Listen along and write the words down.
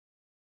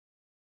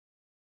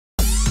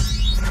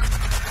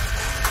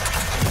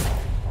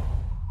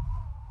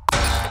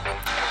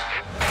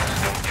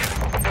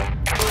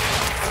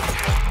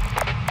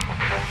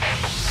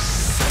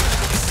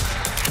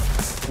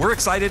We're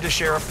excited to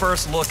share a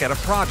first look at a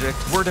project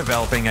we're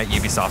developing at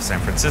Ubisoft San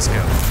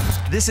Francisco.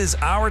 This is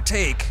our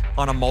take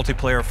on a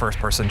multiplayer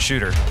first-person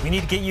shooter. We need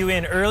to get you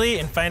in early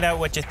and find out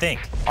what you think.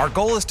 Our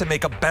goal is to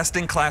make a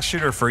best-in-class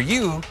shooter for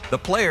you, the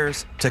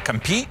players, to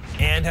compete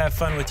and have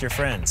fun with your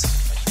friends.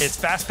 It's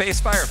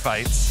fast-paced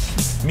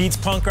firefights meets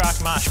punk rock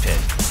mosh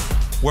pit.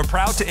 We're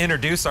proud to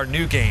introduce our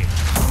new game,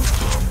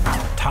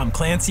 Tom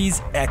Clancy's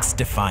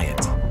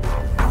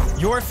XDefiant.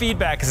 Your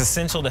feedback is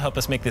essential to help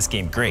us make this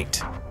game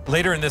great.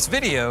 Later in this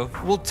video,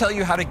 we'll tell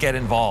you how to get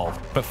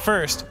involved. But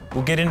first,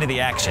 we'll get into the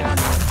action.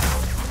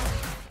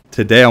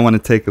 Today I want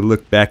to take a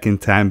look back in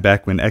time,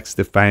 back when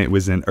XDefiant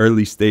was in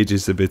early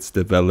stages of its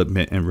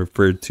development and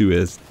referred to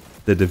as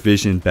the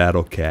Division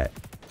Battle Cat.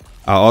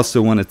 I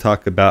also want to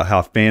talk about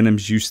how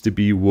Phantoms used to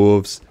be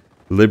wolves,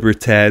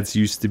 Libertads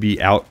used to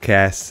be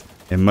outcasts,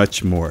 and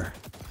much more.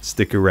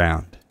 Stick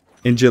around.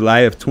 In July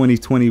of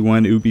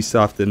 2021,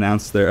 Ubisoft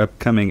announced their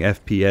upcoming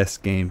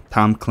FPS game,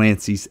 Tom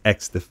Clancy's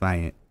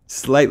XDefiant.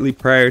 Slightly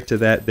prior to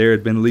that, there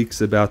had been leaks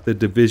about the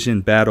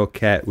Division Battle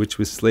Cat, which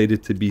was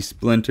slated to be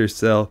Splinter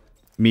Cell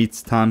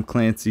meets Tom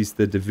Clancy's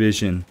The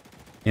Division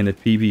in a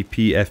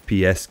PvP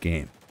FPS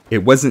game. It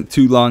wasn't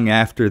too long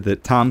after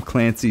that Tom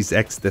Clancy's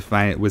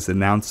XDefiant was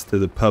announced to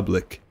the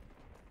public,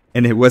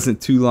 and it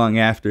wasn't too long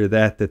after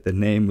that that the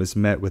name was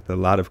met with a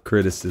lot of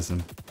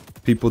criticism.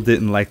 People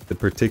didn't like the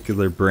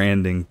particular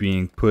branding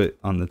being put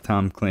on the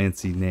Tom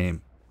Clancy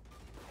name.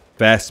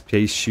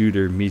 Fast-paced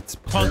shooter meets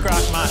punk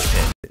rock mosh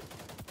pit.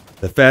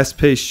 The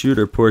fast-paced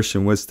shooter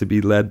portion was to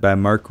be led by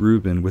Mark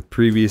Rubin with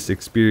previous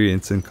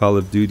experience in Call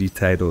of Duty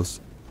titles,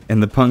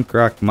 and the punk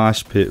rock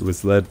mosh pit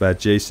was led by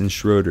Jason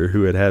Schroeder,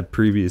 who had had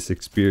previous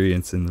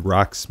experience in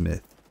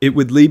Rocksmith. It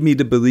would lead me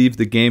to believe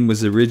the game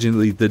was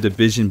originally the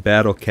Division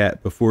Battle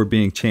Cat before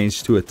being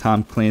changed to a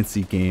Tom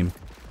Clancy game,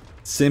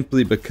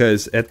 simply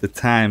because at the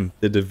time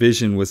The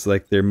Division was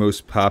like their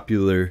most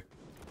popular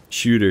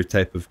shooter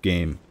type of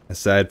game,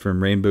 aside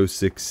from Rainbow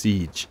Six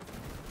Siege.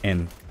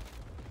 And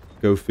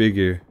go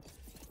figure,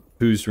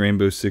 who's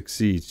Rainbow Six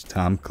Siege?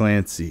 Tom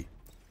Clancy.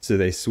 So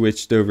they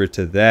switched over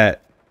to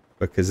that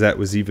because that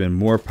was even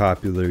more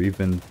popular,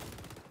 even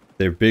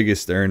their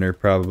biggest earner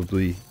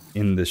probably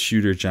in the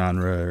shooter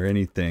genre or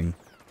anything.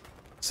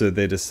 So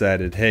they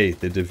decided, hey,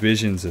 The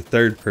Division's a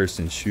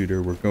third-person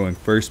shooter, we're going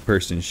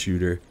first-person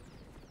shooter.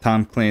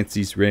 Tom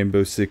Clancy's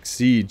Rainbow Six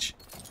Siege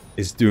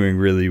is doing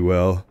really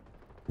well.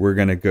 We're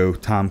gonna go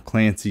Tom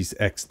Clancy's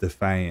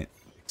XDefiant,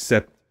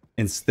 except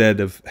instead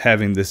of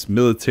having this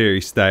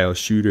military-style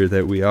shooter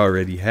that we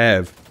already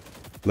have,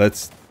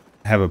 let's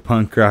have a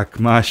punk rock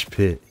mosh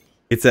pit.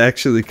 It's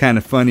actually kind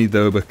of funny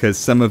though, because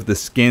some of the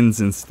skins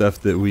and stuff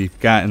that we've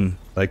gotten,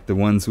 like the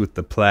ones with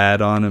the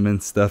plaid on them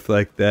and stuff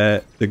like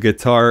that, the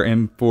guitar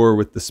M4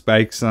 with the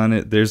spikes on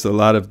it, there's a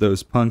lot of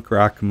those punk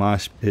rock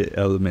mosh pit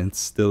elements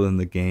still in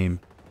the game.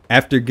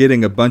 After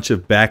getting a bunch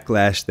of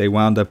backlash, they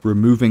wound up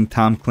removing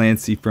Tom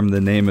Clancy from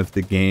the name of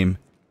the game,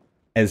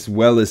 as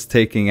well as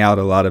taking out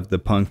a lot of the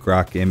punk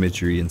rock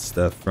imagery and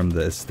stuff from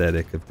the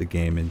aesthetic of the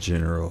game in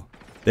general.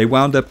 They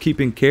wound up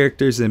keeping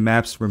characters and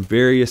maps from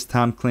various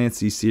Tom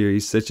Clancy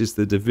series, such as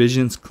the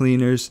Division's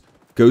Cleaners,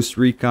 Ghost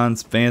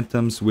Recon's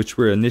Phantoms, which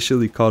were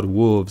initially called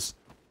Wolves,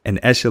 and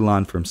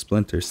Echelon from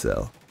Splinter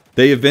Cell.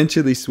 They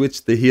eventually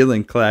switched the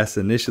healing class,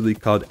 initially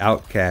called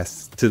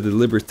Outcasts, to the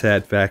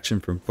Libertad faction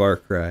from Far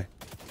Cry.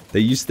 They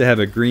used to have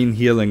a green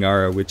healing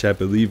aura, which I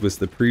believe was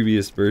the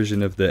previous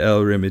version of the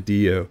El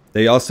Remedio.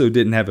 They also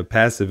didn't have a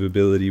passive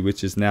ability,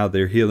 which is now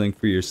their healing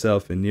for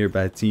yourself and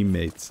nearby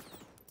teammates.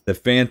 The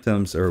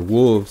Phantoms, or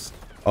Wolves,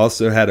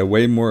 also had a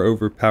way more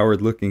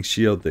overpowered looking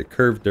shield that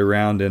curved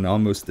around in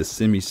almost a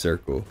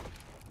semicircle.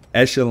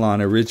 Echelon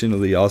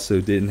originally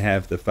also didn't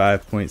have the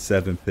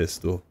 5.7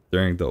 pistol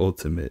during the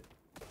Ultimate.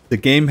 The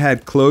game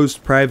had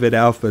closed private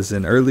alphas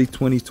in early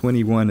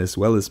 2021, as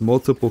well as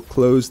multiple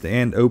closed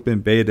and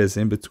open betas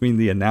in between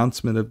the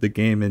announcement of the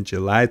game in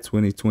July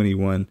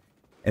 2021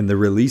 and the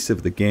release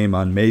of the game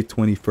on May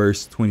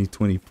 21st,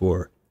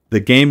 2024. The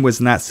game was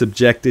not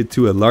subjected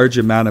to a large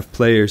amount of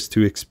players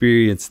to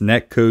experience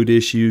netcode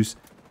issues,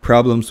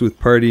 problems with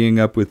partying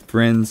up with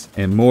friends,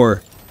 and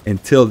more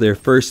until their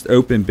first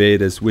open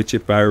betas, which,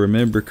 if I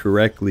remember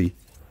correctly,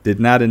 did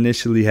not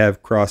initially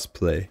have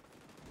crossplay.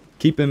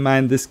 Keep in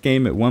mind, this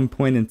game at one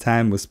point in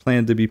time was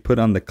planned to be put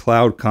on the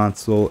cloud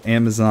console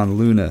Amazon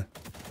Luna,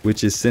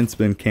 which has since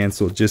been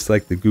cancelled, just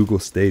like the Google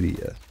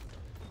Stadia.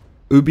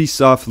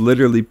 Ubisoft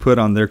literally put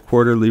on their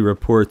quarterly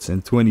reports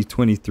in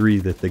 2023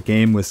 that the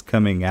game was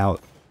coming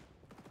out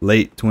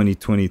late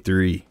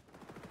 2023.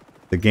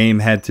 The game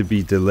had to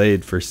be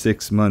delayed for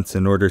 6 months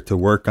in order to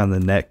work on the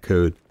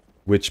netcode,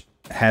 which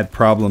had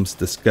problems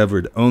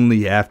discovered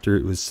only after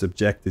it was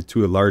subjected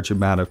to a large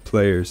amount of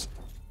players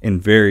in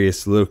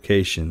various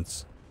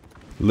locations.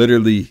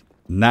 Literally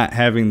not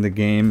having the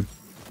game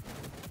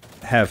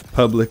have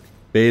public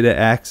beta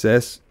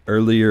access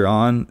earlier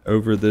on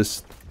over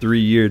this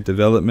 3-year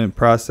development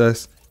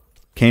process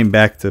came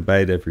back to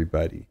bite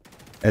everybody.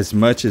 As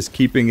much as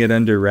keeping it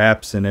under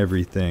wraps and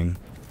everything,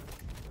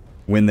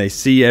 when they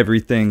see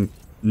everything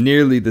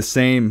nearly the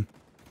same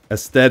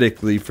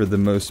aesthetically for the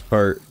most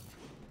part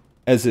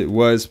as it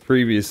was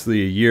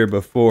previously a year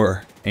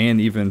before,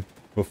 and even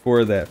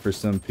before that for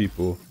some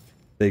people.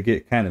 They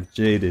get kind of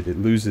jaded. It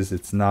loses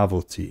its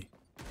novelty.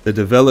 The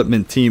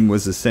development team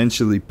was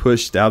essentially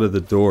pushed out of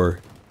the door,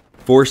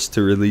 forced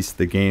to release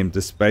the game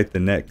despite the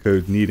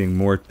netcode needing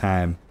more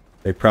time.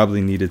 They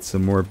probably needed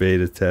some more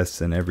beta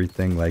tests and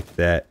everything like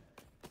that.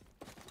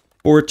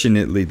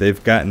 Fortunately,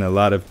 they've gotten a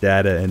lot of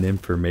data and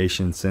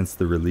information since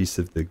the release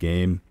of the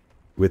game,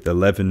 with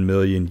 11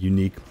 million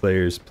unique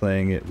players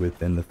playing it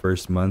within the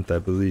first month, I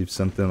believe,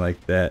 something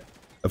like that.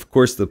 Of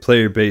course, the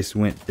player base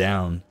went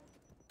down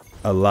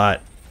a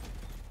lot,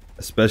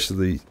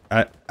 especially,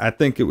 I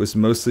think it was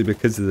mostly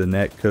because of the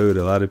netcode.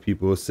 A lot of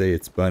people will say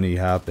it's bunny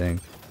hopping.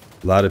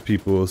 A lot of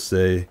people will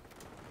say,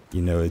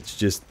 you know, it's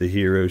just the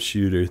hero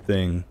shooter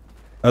thing.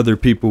 Other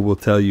people will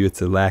tell you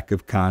it's a lack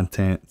of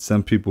content.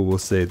 Some people will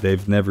say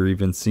they've never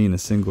even seen a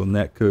single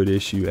netcode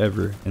issue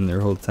ever in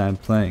their whole time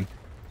playing.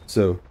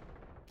 So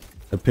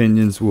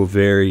opinions will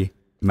vary,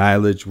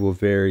 mileage will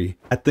vary.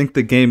 I think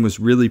the game was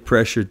really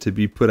pressured to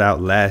be put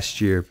out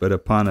last year, but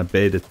upon a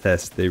beta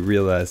test they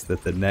realized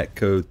that the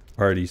netcode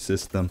party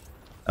system,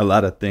 a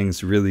lot of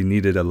things really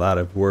needed a lot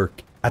of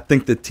work. I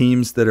think the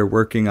teams that are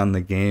working on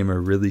the game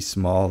are really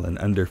small and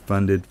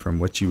underfunded from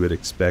what you would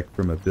expect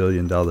from a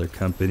billion-dollar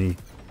company.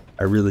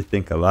 I really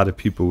think a lot of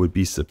people would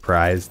be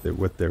surprised at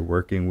what they're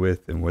working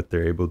with and what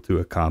they're able to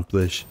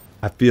accomplish.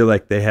 I feel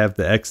like they have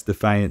the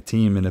XDefiant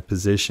team in a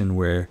position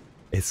where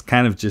it's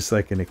kind of just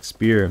like an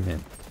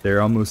experiment.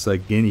 They're almost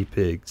like guinea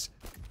pigs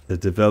to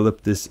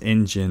develop this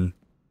engine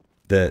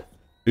that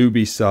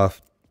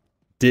Ubisoft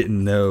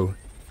didn't know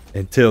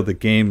until the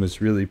game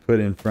was really put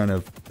in front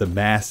of the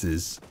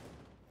masses,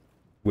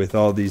 with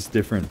all these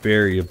different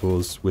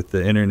variables, with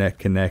the internet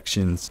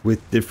connections,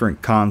 with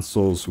different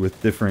consoles,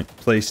 with different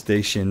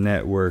PlayStation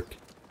Network,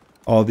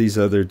 all these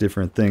other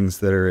different things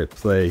that are at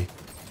play.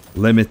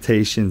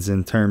 Limitations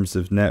in terms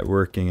of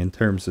networking, in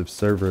terms of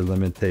server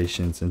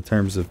limitations, in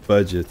terms of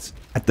budgets.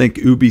 I think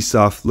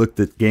Ubisoft looked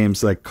at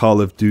games like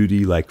Call of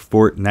Duty, like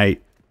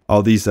Fortnite,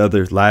 all these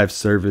other live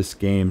service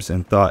games,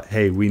 and thought,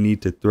 hey, we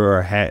need to throw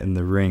our hat in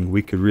the ring.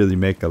 We could really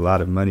make a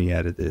lot of money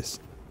out of this.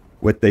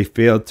 What they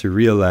failed to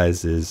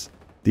realize is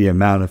the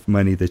amount of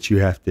money that you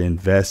have to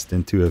invest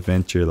into a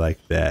venture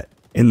like that.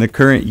 In the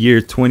current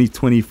year,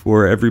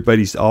 2024,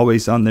 everybody's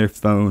always on their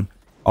phone,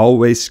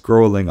 always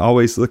scrolling,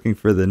 always looking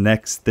for the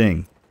next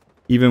thing.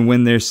 Even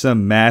when there's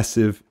some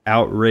massive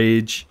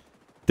outrage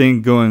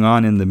thing going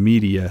on in the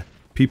media,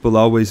 people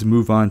always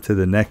move on to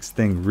the next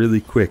thing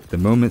really quick. The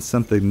moment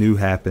something new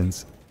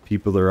happens,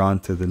 people are on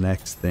to the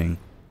next thing.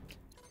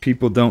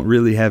 People don't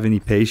really have any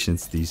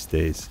patience these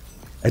days.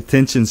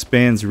 Attention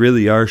spans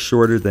really are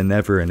shorter than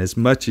ever, and as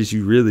much as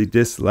you really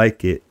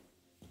dislike it,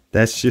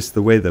 that's just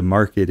the way the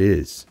market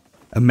is.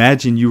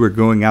 Imagine you were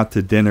going out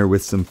to dinner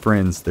with some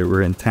friends that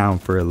were in town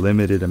for a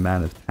limited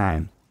amount of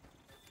time,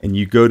 and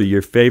you go to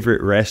your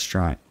favorite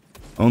restaurant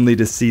only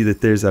to see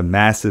that there's a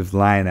massive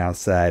line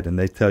outside and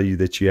they tell you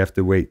that you have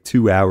to wait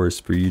 2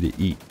 hours for you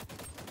to eat.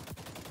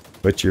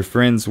 But your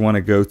friends want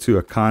to go to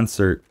a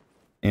concert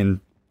in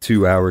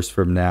 2 hours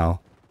from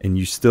now, and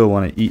you still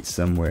want to eat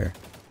somewhere.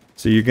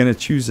 So you're going to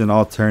choose an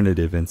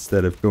alternative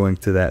instead of going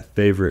to that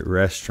favorite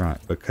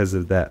restaurant because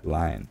of that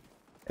line.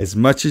 As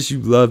much as you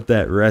love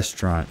that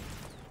restaurant,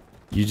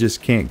 you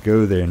just can't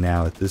go there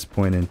now at this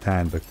point in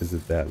time because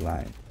of that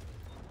line.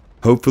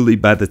 Hopefully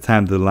by the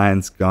time the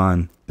line's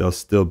gone, they'll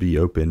still be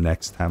open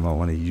next time I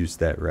want to use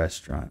that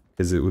restaurant,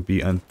 because it would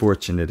be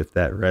unfortunate if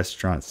that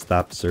restaurant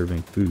stopped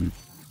serving food.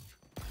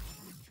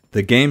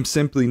 The game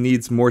simply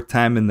needs more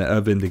time in the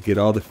oven to get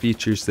all the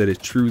features that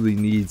it truly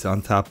needs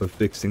on top of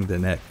fixing the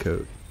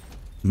netcode.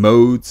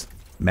 Modes,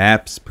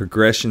 maps,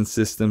 progression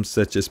systems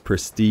such as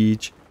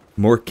prestige,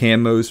 more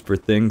camos for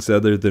things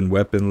other than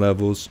weapon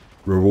levels,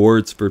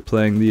 rewards for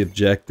playing the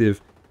objective,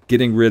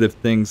 getting rid of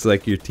things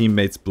like your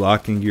teammates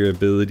blocking your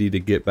ability to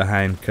get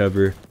behind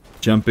cover,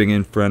 jumping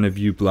in front of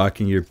you,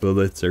 blocking your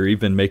bullets, or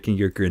even making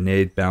your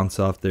grenade bounce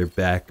off their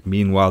back.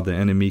 Meanwhile, the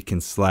enemy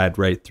can slide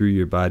right through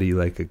your body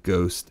like a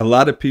ghost. A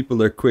lot of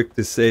people are quick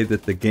to say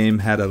that the game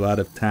had a lot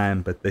of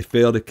time, but they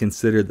fail to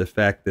consider the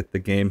fact that the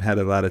game had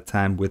a lot of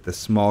time with a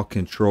small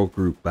control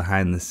group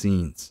behind the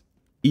scenes.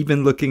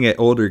 Even looking at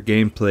older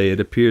gameplay,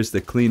 it appears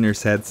the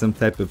cleaners had some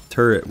type of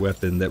turret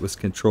weapon that was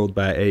controlled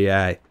by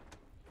AI.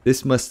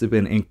 This must have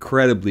been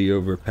incredibly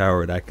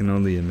overpowered, I can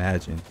only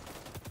imagine.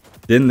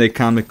 Then they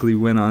comically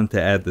went on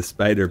to add the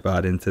spider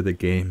bot into the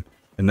game,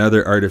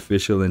 another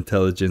artificial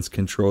intelligence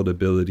controlled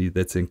ability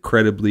that's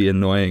incredibly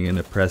annoying and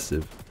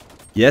oppressive.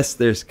 Yes,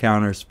 there's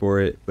counters for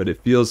it, but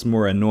it feels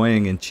more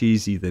annoying and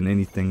cheesy than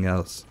anything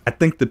else. I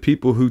think the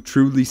people who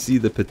truly see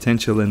the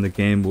potential in the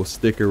game will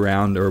stick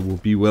around or will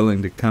be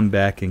willing to come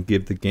back and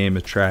give the game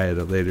a try at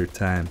a later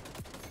time.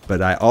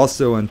 But I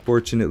also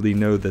unfortunately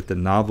know that the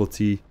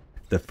novelty,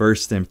 the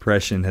first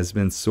impression, has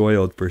been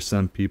soiled for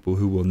some people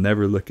who will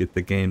never look at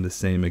the game the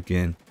same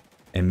again,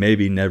 and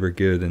maybe never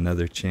give it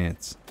another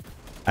chance.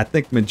 I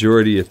think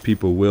majority of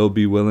people will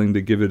be willing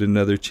to give it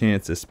another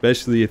chance,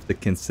 especially if the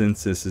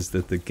consensus is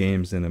that the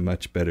game's in a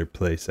much better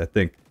place. I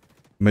think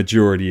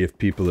majority of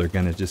people are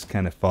going to just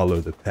kind of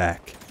follow the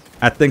pack.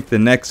 I think the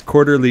next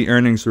quarterly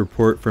earnings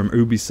report from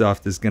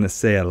Ubisoft is going to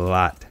say a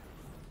lot.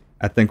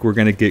 I think we're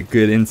going to get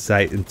good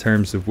insight in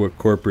terms of what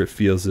corporate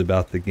feels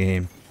about the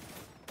game.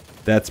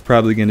 That's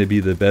probably going to be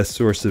the best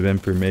source of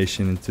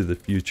information into the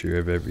future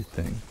of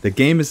everything. The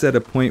game is at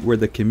a point where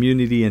the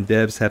community and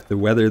devs have to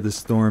weather the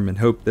storm and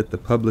hope that the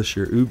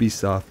publisher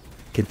Ubisoft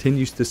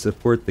continues to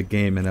support the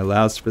game and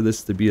allows for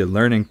this to be a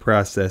learning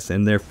process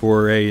in their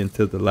foray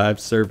into the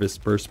live service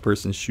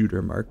first-person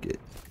shooter market.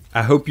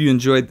 I hope you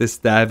enjoyed this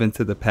dive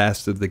into the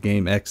past of the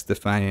game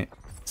XDefiant,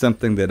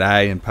 something that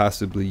I and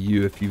possibly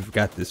you, if you've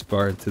got this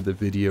far into the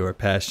video, are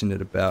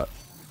passionate about.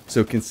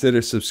 So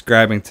consider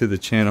subscribing to the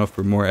channel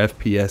for more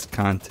FPS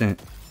content,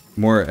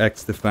 more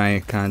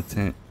XDefiant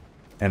content,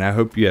 and I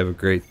hope you have a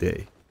great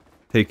day.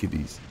 Take it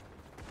easy.